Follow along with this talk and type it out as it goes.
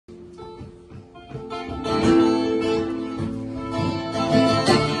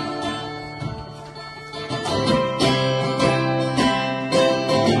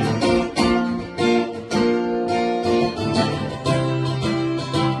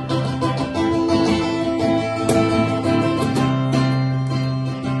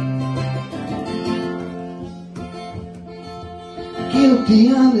the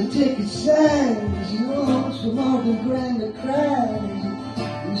undertaker signs, oh, some Martha Granda cries,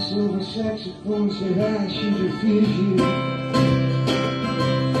 and silver saxophone said, I should refuse you.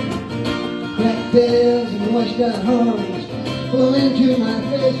 Black bells and washed out horns pull into my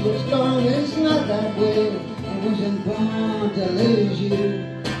face what's gone. It's not that way. I wasn't born to lose you.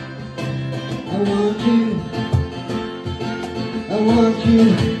 I want you. I want you.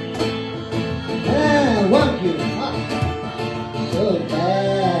 I want you. So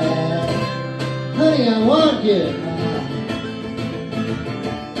bad. Honey, I want you.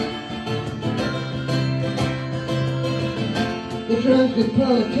 The drunken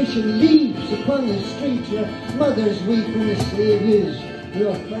politician leaps upon the streets where mothers weep when the saviors who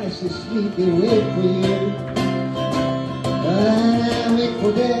are fast asleep. They wait for you. I wait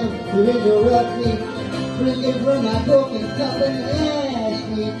for them to interrupt me, bring it from my broken cup and ask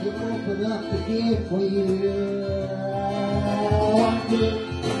me to open up the gate for you.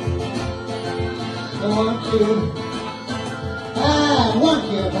 I want you. I want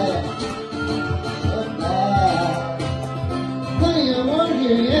you back. So bad. Honey, I want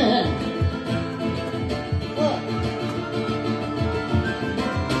you, yeah. What?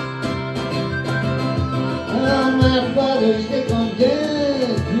 Oh, my father's sick on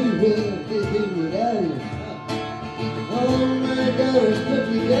death. Who will they do without you? Oh, my daughter's put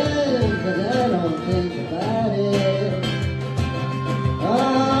me down, but I don't think about it. Oh,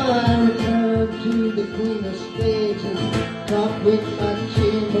 I return to the Queen of Spades and talk with my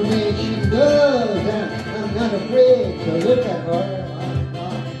chambermaid. She knows I'm not afraid to look at her.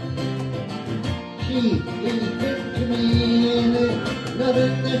 She is good to me, and there's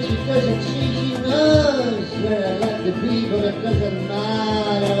nothing that she doesn't see. She knows where I like to be, but it doesn't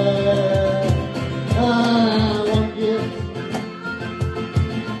matter. I want you.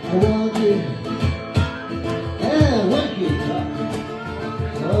 I want you. I want you.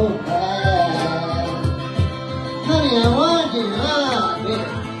 So bad. Honey, I want you. Ah, baby.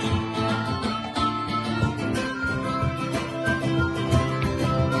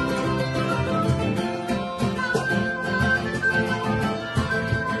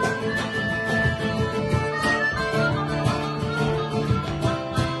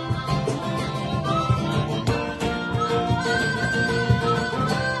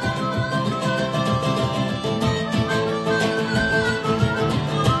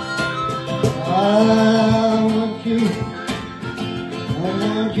 I want you, I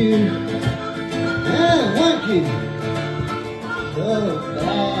want you, I want you, so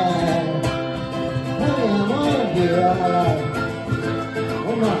bad. Honey, I want you all my life.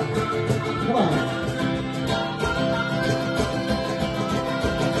 Come on, come on.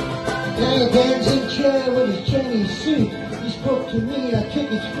 Now he dancing chair with his Chinese suit. He spoke to me, I took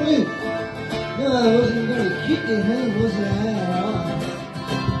his flute. No, I wasn't going to keep it, honey, wasn't I?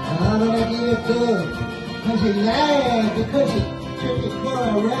 How did I give it to him? Because he lied, because he took it for a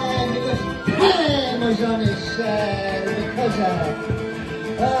ride, because time was on his side, because I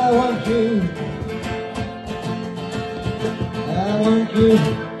want you. I want you.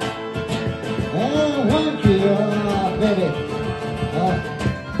 I want you, oh, baby. Oh,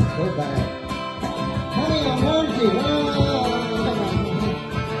 so bad. Honey, I want you. Oh, come on.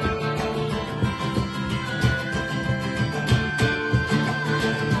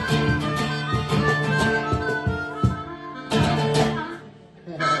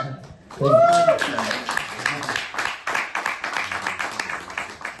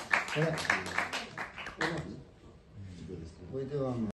 We do